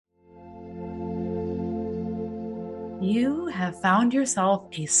You have found yourself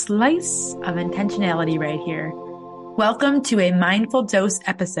a slice of intentionality right here. Welcome to a mindful dose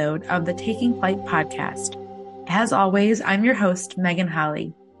episode of the Taking Flight podcast. As always, I'm your host, Megan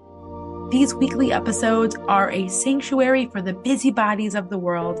Holly. These weekly episodes are a sanctuary for the busybodies of the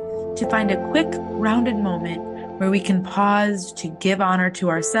world to find a quick, grounded moment where we can pause to give honor to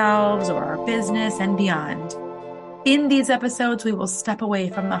ourselves or our business and beyond. In these episodes, we will step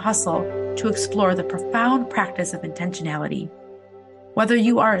away from the hustle to explore the profound practice of intentionality. Whether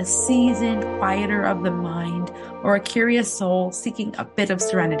you are a seasoned quieter of the mind or a curious soul seeking a bit of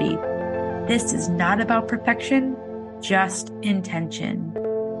serenity, this is not about perfection, just intention.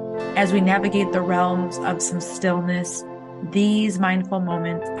 As we navigate the realms of some stillness, these mindful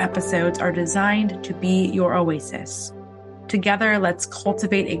moments episodes are designed to be your oasis. Together, let's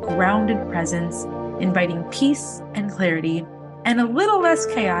cultivate a grounded presence, inviting peace and clarity and a little less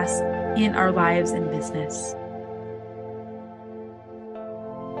chaos in our lives and business.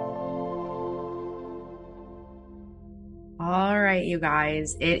 All right, you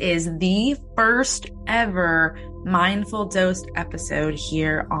guys, it is the first ever Mindful Dose episode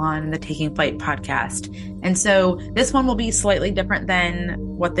here on the Taking Flight podcast. And so this one will be slightly different than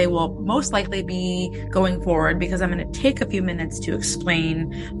what they will most likely be going forward, because I'm going to take a few minutes to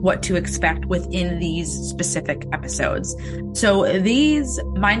explain what to expect within these specific episodes. So these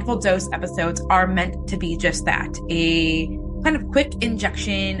Mindful Dose episodes are meant to be just that, a kind of quick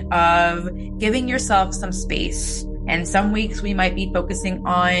injection of giving yourself some space. And some weeks we might be focusing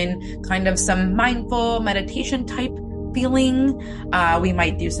on kind of some mindful meditation type feeling. We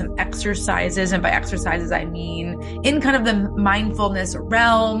might do some exercises. And by exercises, I mean in kind of the mindfulness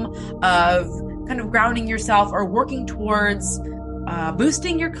realm of kind of grounding yourself or working towards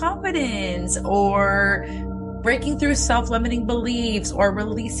boosting your confidence or breaking through self-limiting beliefs or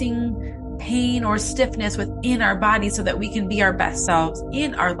releasing pain or stiffness within our body so that we can be our best selves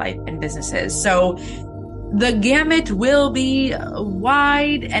in our life and businesses. So the gamut will be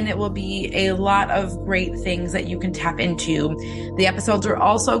wide, and it will be a lot of great things that you can tap into. The episodes are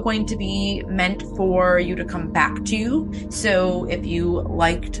also going to be meant for you to come back to. So if you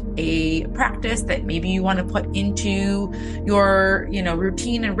liked a practice that maybe you want to put into your,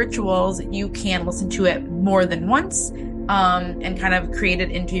 routine and rituals, you can listen to it more than once, and kind of create it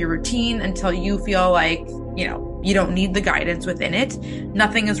into your routine until you feel like, you don't need the guidance within it.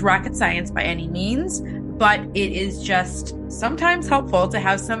 Nothing is rocket science by any means, but it is just sometimes helpful to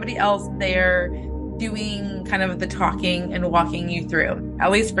have somebody else there doing kind of the talking and walking you through, at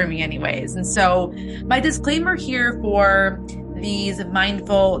least for me anyways. And so my disclaimer here for these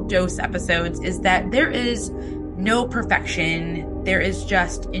Mindful Dose episodes is that there is no perfection. There is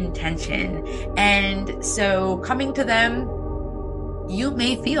just intention. And so coming to them, you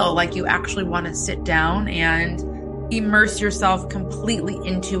may feel like you actually want to sit down and immerse yourself completely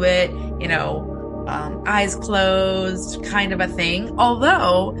into it, eyes closed kind of a thing.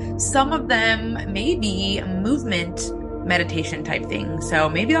 Although some of them may be movement meditation type things. So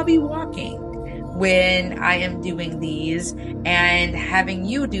maybe I'll be walking when I am doing these and having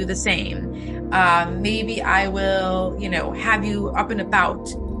you do the same. Maybe I will, have you up and about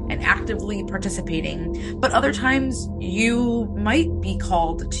and actively participating. But other times you might be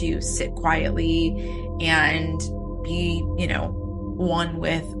called to sit quietly and be, one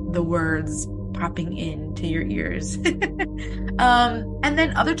with the words popping into your ears. And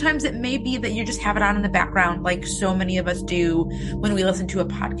then other times it may be that you just have it on in the background, like so many of us do when we listen to a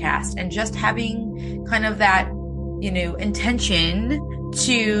podcast, and just having kind of that, intention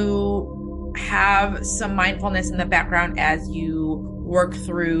to have some mindfulness in the background as you work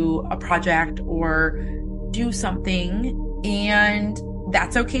through a project or do something. And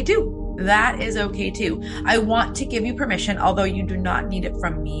that's okay too. That is okay too. I want to give you permission, although you do not need it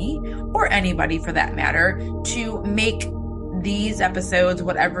from me or anybody for that matter, to make these episodes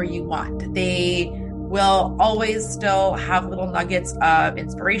whatever you want. They will always still have little nuggets of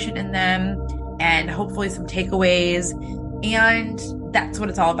inspiration in them and hopefully some takeaways. And that's what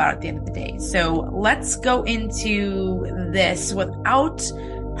it's all about at the end of the day. So let's go into this without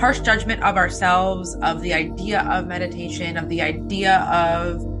harsh judgment of ourselves, of the idea of meditation, of the idea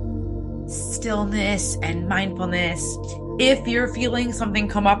of stillness and mindfulness. If you're feeling something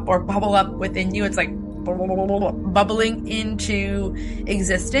come up or bubble up within you, it's like bubbling into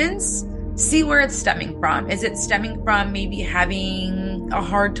existence, see where it's stemming from. Is it stemming from maybe having a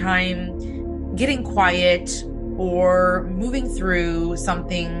hard time getting quiet or moving through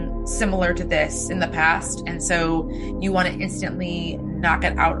something similar to this in the past, and so you want to instantly knock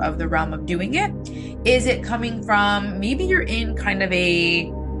it out of the realm of doing it? Is it coming from maybe you're in kind of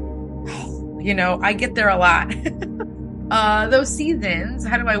a, I get there a lot those seasons,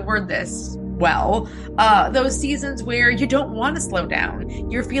 how do I word this? Well, those seasons where you don't want to slow down.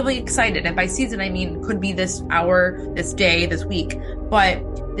 You're feeling excited. And by season, I mean, could be this hour, this day, this week, but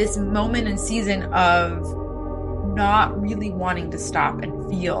this moment and season of not really wanting to stop and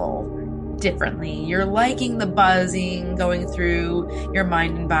feel differently. You're liking the buzzing going through your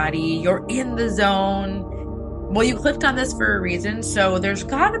mind and body. You're in the zone. Well, you clicked on this for a reason, so there's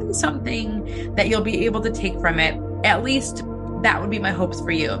got to be something that you'll be able to take from it. At least that would be my hopes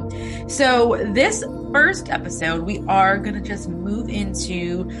for you. So this first episode, we are going to just move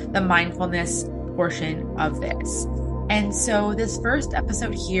into the mindfulness portion of this. And so this first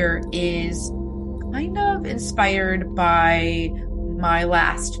episode here is kind of inspired by my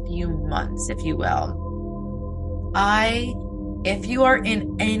last few months, if you will. If you are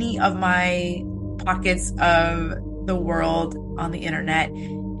in any of my pockets of the world on the internet,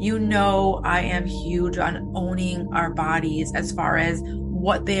 you know I am huge on owning our bodies as far as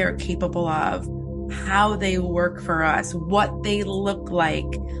what they are capable of, how they work for us, what they look like,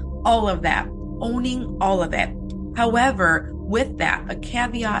 all of that, owning all of it. However, with that, a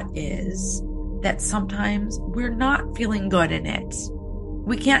caveat is that sometimes we're not feeling good in it.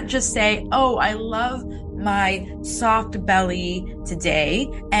 We can't just say, oh, I love my soft belly today,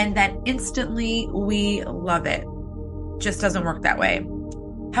 and then instantly we love it. Just doesn't work that way.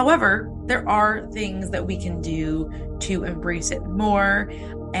 However, there are things that we can do to embrace it more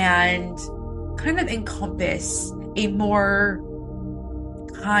and kind of encompass a more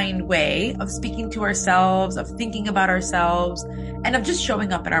kind way of speaking to ourselves, of thinking about ourselves, and of just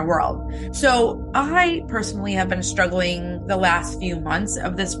showing up in our world. So I personally have been struggling the last few months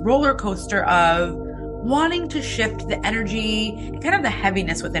of this roller coaster of wanting to shift the energy and kind of the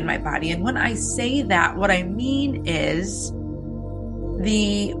heaviness within my body. And when I say that, what I mean is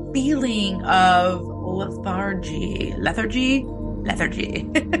the feeling of lethargy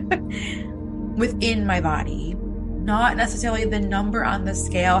within my body. Not necessarily the number on the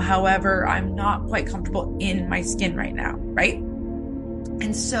scale. However, I'm not quite comfortable in my skin right now, right?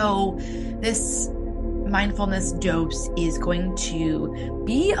 And so this mindfulness dose is going to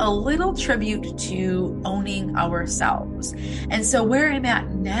be a little tribute to owning ourselves. And so where I'm at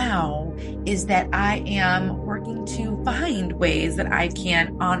now is that I am working to find ways that I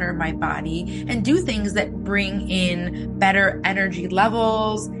can honor my body and do things that bring in better energy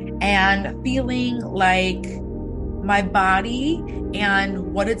levels and feeling like my body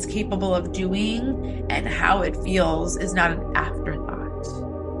and what it's capable of doing and how it feels is not an afterthought.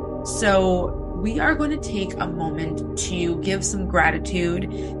 So we are going to take a moment to give some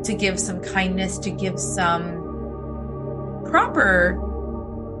gratitude, to give some kindness, to give some proper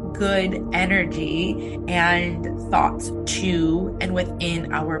good energy and thoughts to and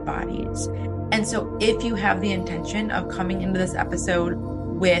within our bodies. And so if you have the intention of coming into this episode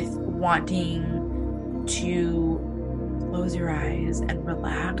with wanting to close your eyes and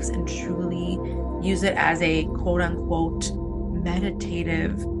relax and truly use it as a quote unquote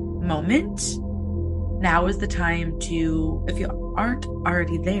meditative moment, now is the time to, if you aren't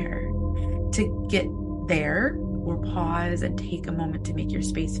already there, to get there or pause and take a moment to make your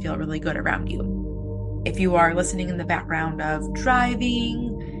space feel really good around you. If you are listening in the background of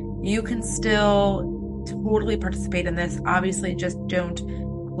driving, you can still totally participate in this. Obviously, just don't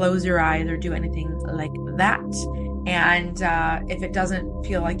close your eyes or do anything like that. And if it doesn't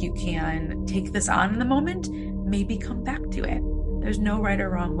feel like you can take this on in the moment, maybe come back to it. There's no right or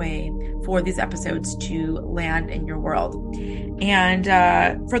wrong way for these episodes to land in your world. And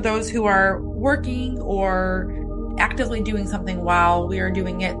for those who are working or actively doing something while we are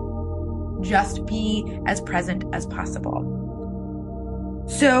doing it, just be as present as possible.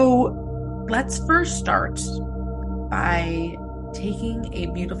 So let's first start by taking a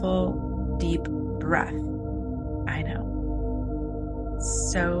beautiful deep breath. I know,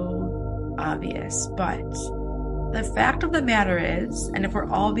 so obvious, but the fact of the matter is, and if we're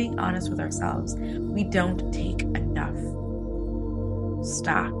all being honest with ourselves, we don't take enough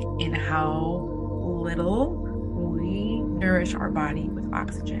stock in how little we nourish our body with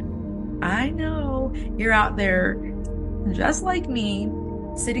oxygen. I know you're out there just like me,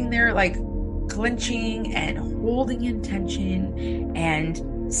 sitting there like clenching and holding in tension and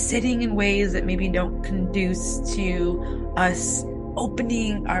sitting in ways that maybe don't conduce to us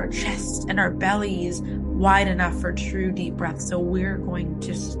opening our chest and our bellies wide enough for true deep breaths. So we're going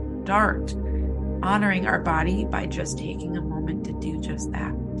to start honoring our body by just taking a moment to do just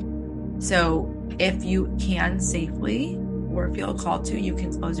that. So if you can safely or feel called to, you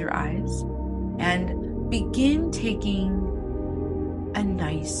can close your eyes and begin taking a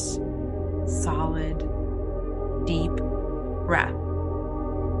nice, solid, deep breath.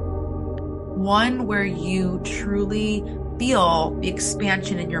 One where you truly feel the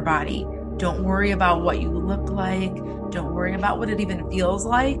expansion in your body. Don't worry about what you look like. Don't worry about what it even feels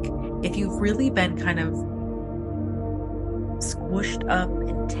like. If you've really been kind of squished up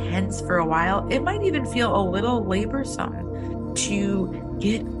and tense for a while, it might even feel a little laborsome to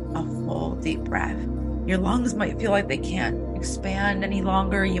get a full deep breath. Your lungs might feel like they can't expand any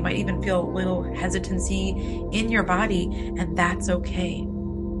longer. You might even feel a little hesitancy in your body, and that's okay.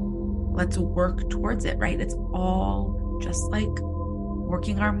 Let's work towards it, right? It's all just like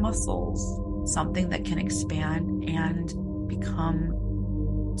working our muscles, something that can expand and become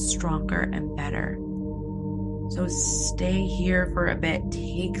stronger and better. So stay here for a bit,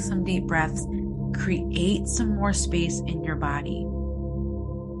 take some deep breaths, create some more space in your body.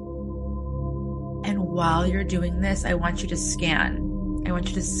 And while you're doing this, I want you to scan. I want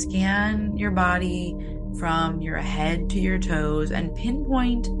you to scan your body from your head to your toes and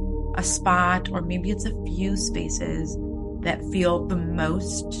pinpoint a spot, or maybe it's a few spaces that feel the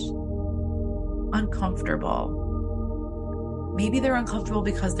most uncomfortable. Maybe they're uncomfortable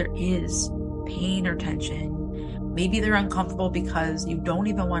because there is pain or tension. Maybe they're uncomfortable because you don't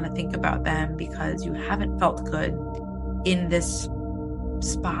even want to think about them because you haven't felt good in this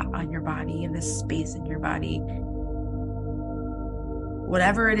spot on your body, in this space in your body.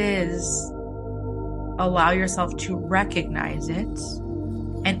 Whatever it is, allow yourself to recognize it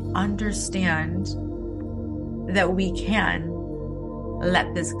and understand that we can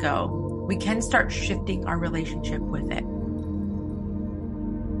let this go. We can start shifting our relationship with it.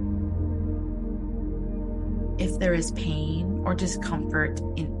 If there is pain or discomfort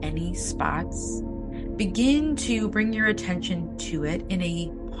in any spots, begin to bring your attention to it in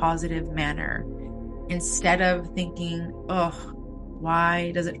a positive manner. Instead of thinking, oh,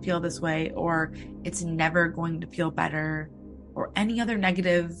 why does it feel this way? Or it's never going to feel better, or any other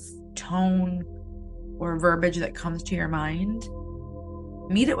negative tone or verbiage that comes to your mind,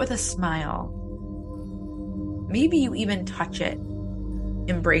 meet it with a smile. Maybe you even touch it,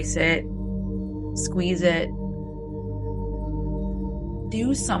 embrace it, squeeze it.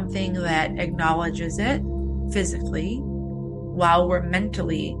 Do something that acknowledges it physically while we're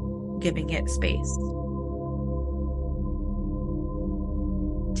mentally giving it space.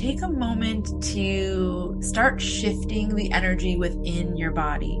 Take a moment to start shifting the energy within your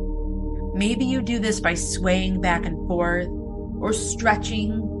body. Maybe you do this by swaying back and forth or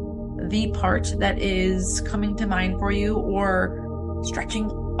stretching the part that is coming to mind for you, or stretching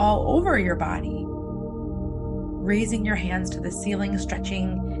all over your body. Raising your hands to the ceiling,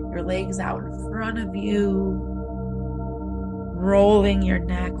 stretching your legs out in front of you, rolling your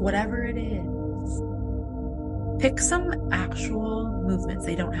neck, whatever it is. Pick some actual movements.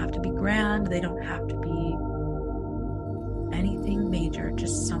 They don't have to be grand. They don't have to be anything major,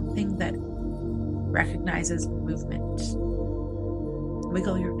 just something that recognizes movement.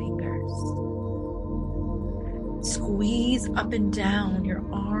 Wiggle your fingers. Squeeze up and down your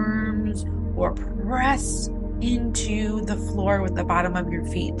arms, or press into the floor with the bottom of your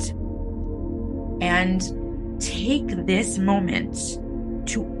feet. And take this moment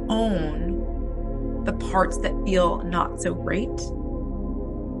to own the parts that feel not so great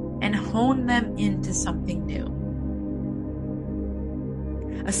and hone them into something new.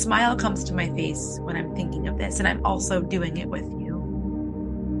 A smile comes to my face when I'm thinking of this, and I'm also doing it with you.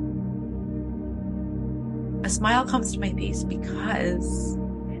 A smile comes to my face because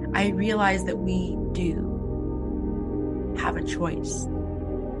I realize that we do have a choice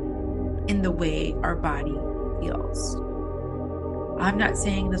in the way our body feels. I'm not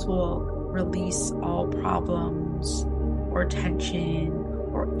saying this will release all problems or tension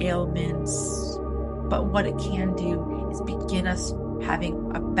or ailments, but what it can do is begin us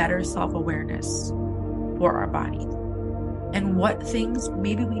having a better self-awareness for our bodies and what things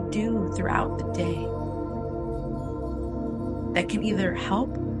maybe we do throughout the day that can either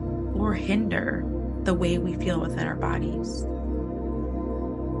help or hinder the way we feel within our bodies.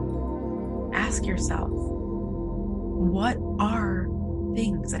 Ask yourself, what are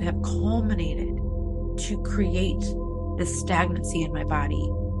things that have culminated to create this stagnancy in my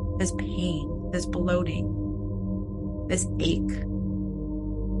body, this pain, this bloating, this ache,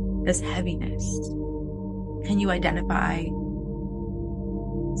 this heaviness? Can you identify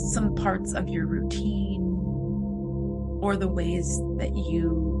some parts of your routine or the ways that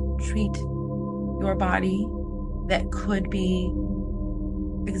you treat your body that could be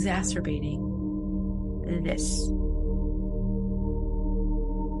exacerbating this?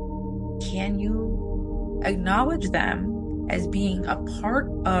 Can you acknowledge them as being a part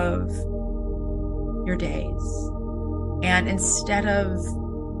of your days, And instead of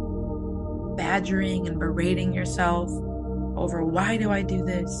badgering and berating yourself over why do I do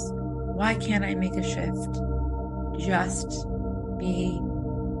this? Why can't I make a shift? Just be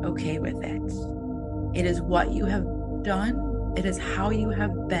okay with it. It is what you have done. It is how you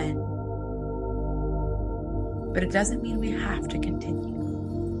have been. But it doesn't mean we have to continue.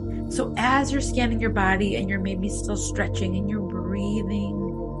 So as you're scanning your body and you're maybe still stretching and you're breathing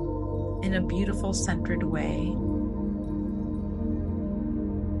in a beautiful centered way,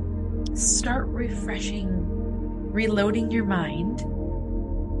 start refreshing, reloading your mind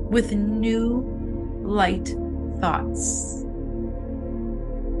with new light thoughts.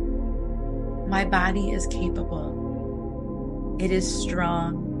 My body is capable. It is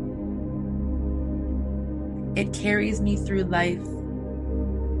strong. It carries me through life.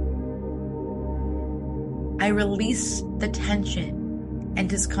 I release the tension and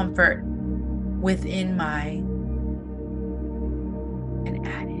discomfort within and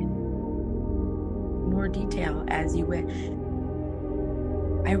add in more detail as you wish.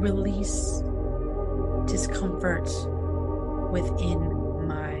 I release discomfort within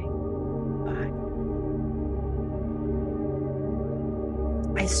my body.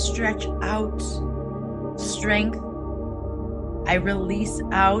 I stretch out strength. I release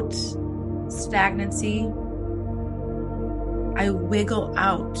out stagnancy. I wiggle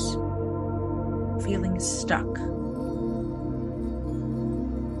out feeling stuck.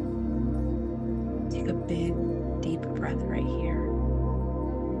 Take a big, deep breath right here.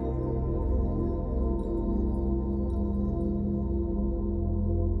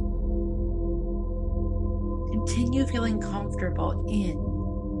 Continue feeling comfortable in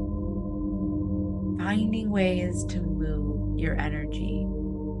finding ways to move your energy.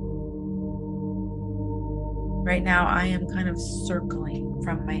 Right now, I am kind of circling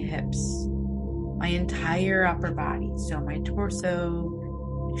from my hips, my entire upper body. So my torso,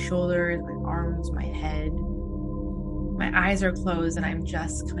 my shoulders, my arms, my head. My eyes are closed and I'm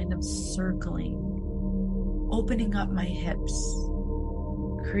just kind of circling, opening up my hips,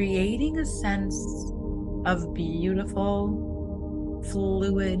 creating a sense of beautiful,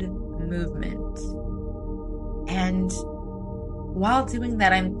 fluid movement. And while doing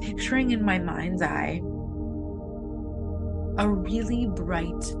that, I'm picturing in my mind's eye a really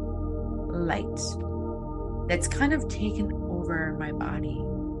bright light that's kind of taken over my body.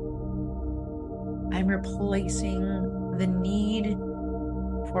 I'm replacing the need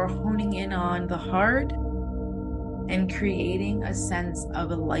for honing in on the hard and creating a sense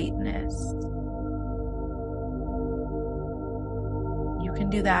of lightness. You can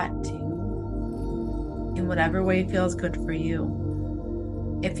do that too, in whatever way feels good for you.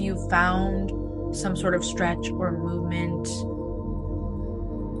 If you found some sort of stretch or movement,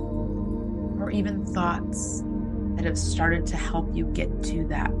 or even thoughts that have started to help you get to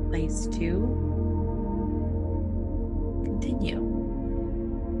that place too, continue.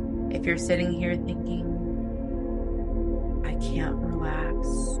 If you're sitting here thinking, I can't relax,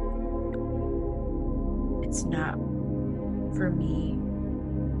 it's not for me,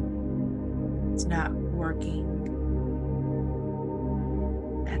 it's not working,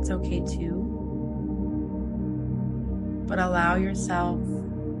 that's okay too. But allow yourself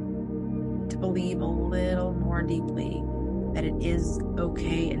to believe a little more deeply that it is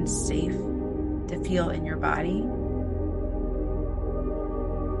okay and safe to feel in your body.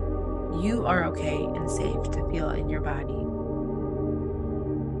 You are okay and safe to feel in your body.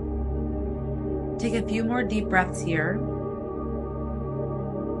 Take a few more deep breaths here.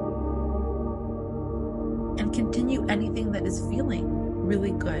 And continue anything that is feeling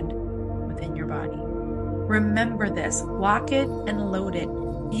really good within your body. Remember this, lock it and load it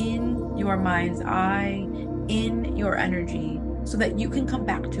in your mind's eye, in your energy, so that you can come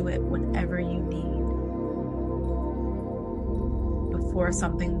back to it whenever you need. Before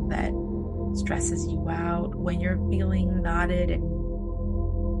something that stresses you out, when you're feeling knotted and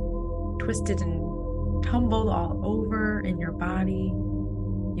twisted and tumbled all over in your body,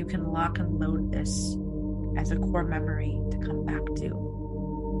 you can lock and load this as a core memory to come back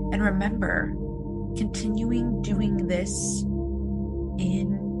to. And remember, continuing doing this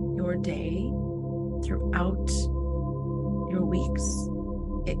in your day, throughout your weeks,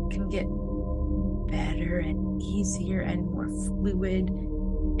 it can get better and easier and more fluid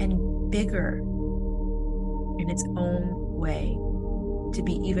and bigger in its own way to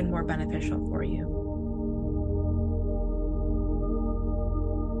be even more beneficial for you.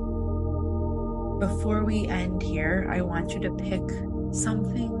 Before we end here, I want you to pick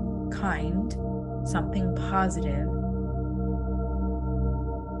something kind, something positive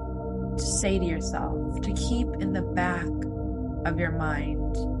to say to yourself to keep in the back of your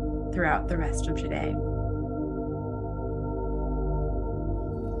mind throughout the rest of today?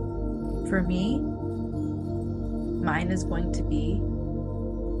 For me, mine is going to be,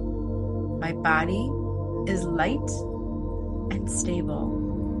 my body is light and stable.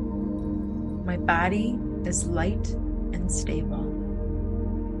 My body is light and stable.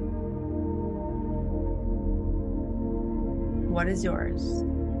 What is yours?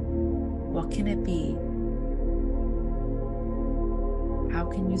 What can it be? How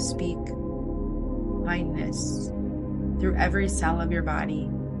can you speak kindness through every cell of your body?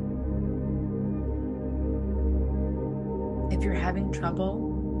 If you're having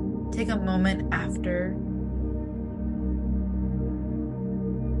trouble, take a moment after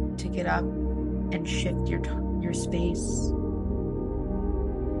to get up and shift your space,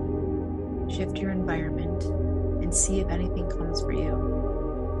 shift your environment, and see if anything comes for you.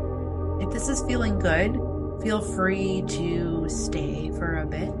 If this is feeling good, feel free to stay for a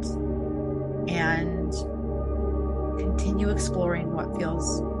bit and continue exploring what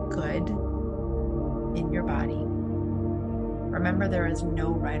feels good in your body. Remember, there is no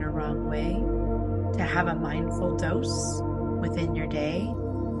right or wrong way to have a mindful dose within your day,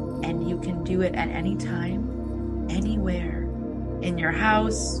 and you can do it at any time, anywhere, in your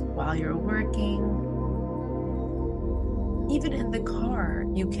house, while you're working, even in the car.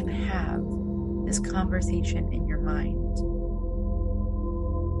 You can have this conversation in your mind.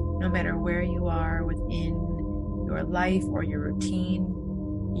 No matter where you are within your life or your routine,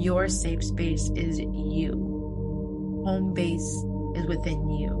 your safe space is you. Home base is within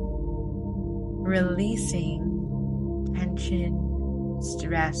you. Releasing tension,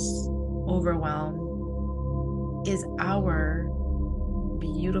 stress, overwhelm is our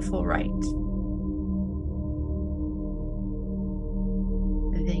beautiful right.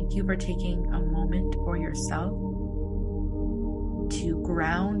 Thank you for taking a moment for yourself to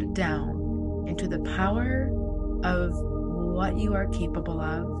ground down into the power of what you are capable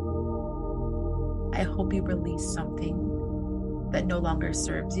of. I hope you release something that no longer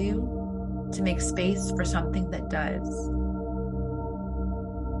serves you to make space for something that does.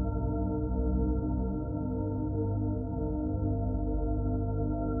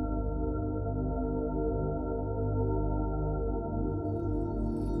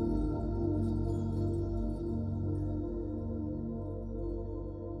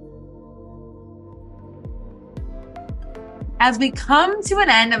 As we come to an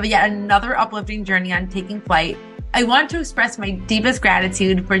end of yet another uplifting journey on Taking Flight, I want to express my deepest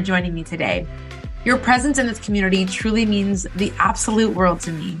gratitude for joining me today. Your presence in this community truly means the absolute world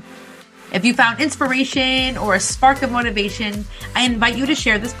to me. If you found inspiration or a spark of motivation, I invite you to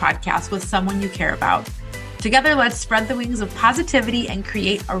share this podcast with someone you care about. Together, let's spread the wings of positivity and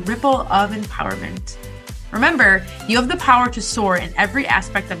create a ripple of empowerment. Remember, you have the power to soar in every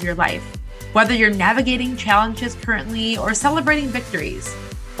aspect of your life. Whether you're navigating challenges currently or celebrating victories,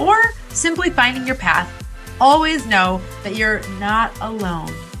 or simply finding your path, always know that you're not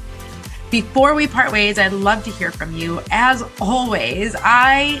alone. Before we part ways, I'd love to hear from you. As always,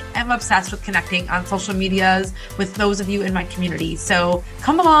 I am obsessed with connecting on social medias with those of you in my community. So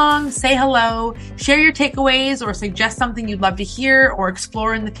come along, say hello, share your takeaways, or suggest something you'd love to hear or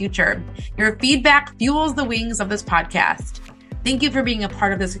explore in the future. Your feedback fuels the wings of this podcast. Thank you for being a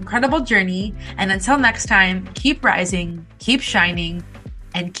part of this incredible journey. And until next time, keep rising, keep shining,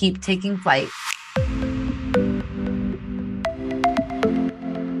 and keep taking flight.